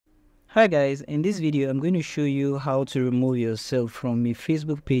Hi guys, in this video I'm going to show you how to remove yourself from a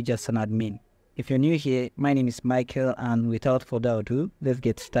Facebook page as an admin. If you're new here, my name is Michael, and without further ado, let's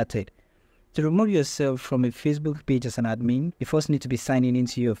get started. To remove yourself from a Facebook page as an admin, you first need to be signing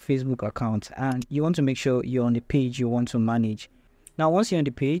into your Facebook account, and you want to make sure you're on the page you want to manage. Now once you're on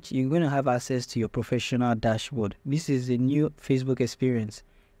the page, you're going to have access to your professional dashboard. This is a new Facebook experience.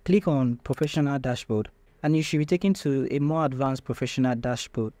 Click on professional dashboard and you should be taken to a more advanced professional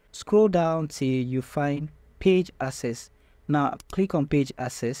dashboard. Scroll down till you find page access. Now click on page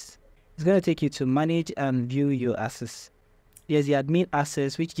access. It's going to take you to manage and view your access. There's the admin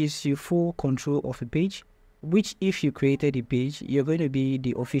access, which gives you full control of a page, which if you created a page, you're going to be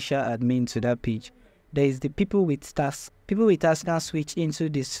the official admin to that page. There is the people with tasks. People with tasks can switch into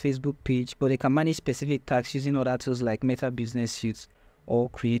this Facebook page, but they can manage specific tasks using other tools like Meta Business Suite or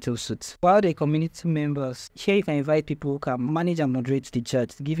Creative Suite. While the community members, here you can invite people who can manage and moderate the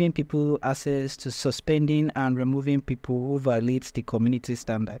chat, giving people access to suspending and removing people who violate the community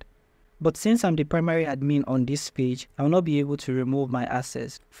standard. But since I'm the primary admin on this page, I will not be able to remove my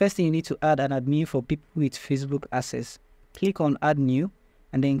access. First thing, you need to add an admin for people with Facebook access. Click on add new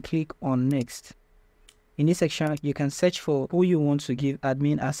and then click on next. In this section, you can search for who you want to give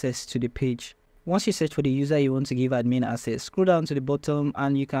admin access to the page. Once you search for the user you want to give admin access, scroll down to the bottom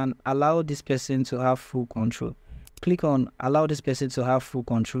and you can allow this person to have full control. Click on allow this person to have full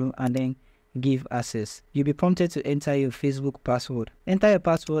control and then give access. You'll be prompted to enter your Facebook password. Enter your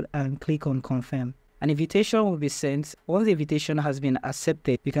password and click on confirm. An invitation will be sent. Once the invitation has been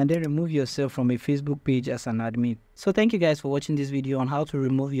accepted, you can then remove yourself from a Facebook page as an admin. So thank you guys for watching this video on how to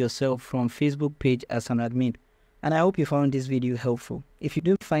remove yourself from Facebook page as an admin. And I hope you found this video helpful. If you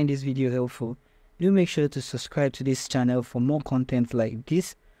do find this video helpful, do make sure to subscribe to this channel for more content like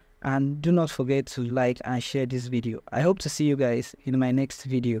this. And do not forget to like and share this video. I hope to see you guys in my next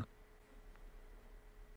video.